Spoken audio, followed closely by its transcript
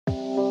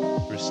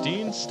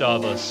Kristine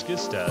Stavås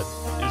Skistad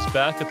is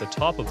back at the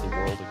top of the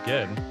world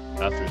again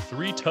after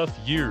 3 tough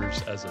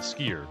years as a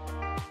skier.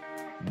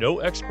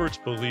 No experts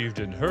believed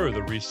in her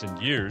the recent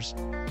years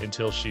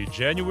until she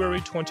January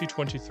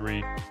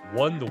 2023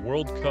 won the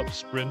World Cup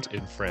sprint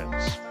in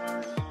France.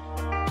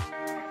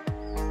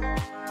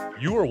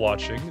 You are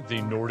watching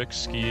the Nordic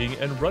Skiing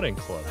and Running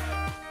Club.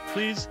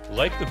 Please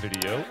like the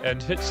video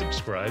and hit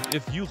subscribe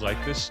if you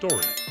like this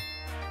story.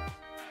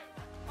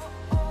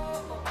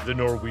 The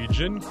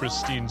Norwegian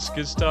Kristine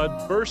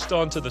Skistad burst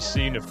onto the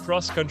scene of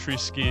cross-country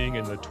skiing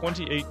in the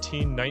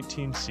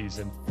 2018-19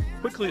 season,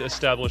 quickly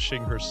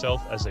establishing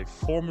herself as a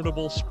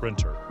formidable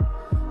sprinter.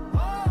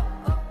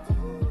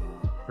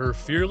 Her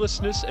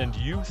fearlessness and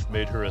youth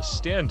made her a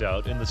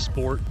standout in the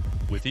sport,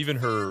 with even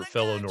her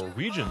fellow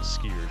Norwegian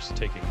skiers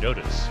taking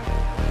notice.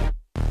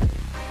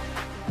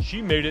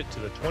 She made it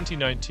to the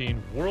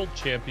 2019 World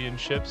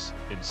Championships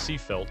in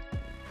Seefeld,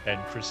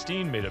 and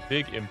Kristine made a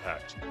big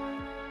impact.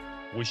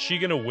 Was she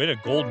going to win a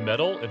gold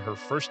medal in her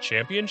first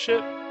championship?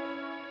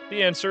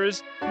 The answer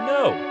is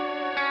no.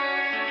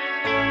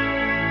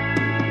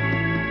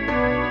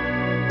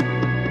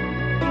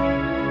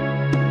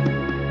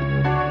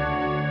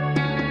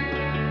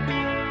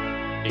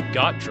 It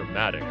got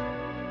dramatic.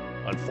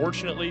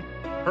 Unfortunately,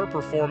 her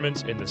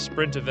performance in the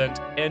sprint event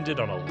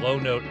ended on a low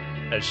note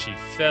as she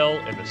fell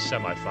in the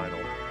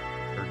semifinal.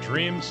 Her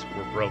dreams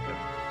were broken.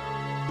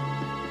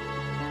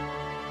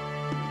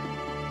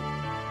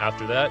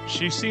 After that,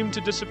 she seemed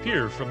to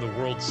disappear from the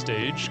world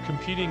stage,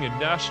 competing in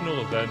national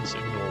events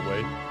in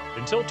Norway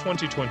until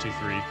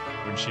 2023,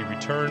 when she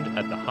returned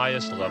at the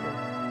highest level.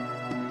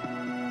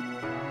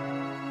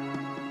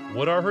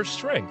 What are her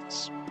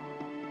strengths?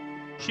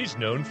 She's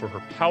known for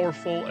her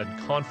powerful and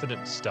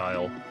confident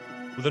style,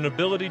 with an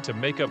ability to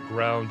make up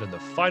ground in the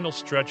final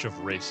stretch of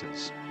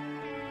races.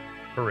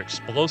 Her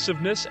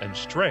explosiveness and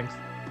strength,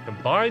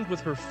 combined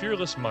with her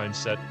fearless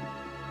mindset,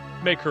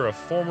 make her a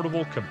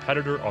formidable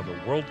competitor on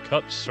the World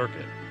Cup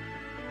circuit.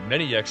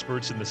 Many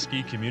experts in the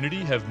ski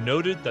community have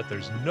noted that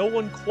there's no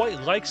one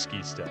quite like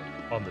Skistad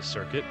on the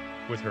circuit,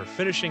 with her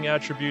finishing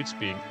attributes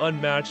being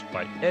unmatched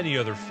by any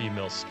other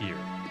female skier.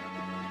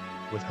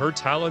 With her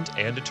talent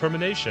and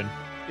determination,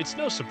 it's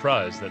no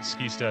surprise that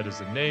Skistad is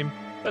a name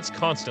that's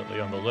constantly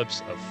on the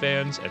lips of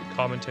fans and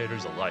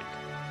commentators alike.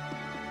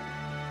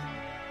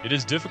 It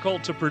is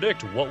difficult to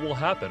predict what will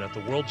happen at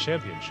the World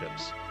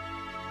Championships.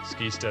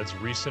 Skistad's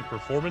recent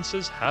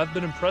performances have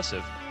been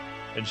impressive,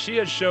 and she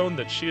has shown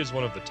that she is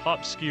one of the top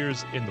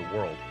skiers in the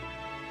world.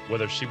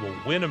 Whether she will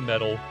win a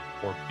medal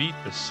or beat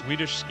the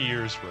Swedish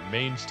skiers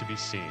remains to be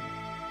seen.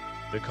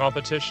 The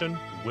competition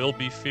will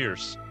be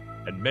fierce,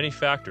 and many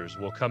factors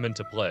will come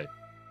into play.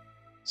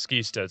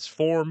 Skistad's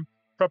form,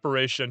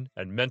 preparation,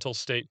 and mental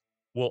state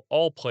will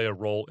all play a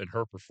role in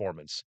her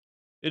performance.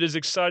 It is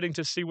exciting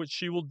to see what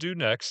she will do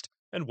next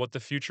and what the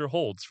future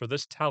holds for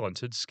this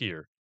talented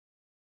skier.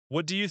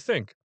 What do you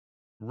think?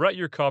 Write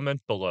your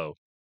comment below.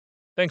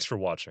 Thanks for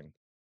watching.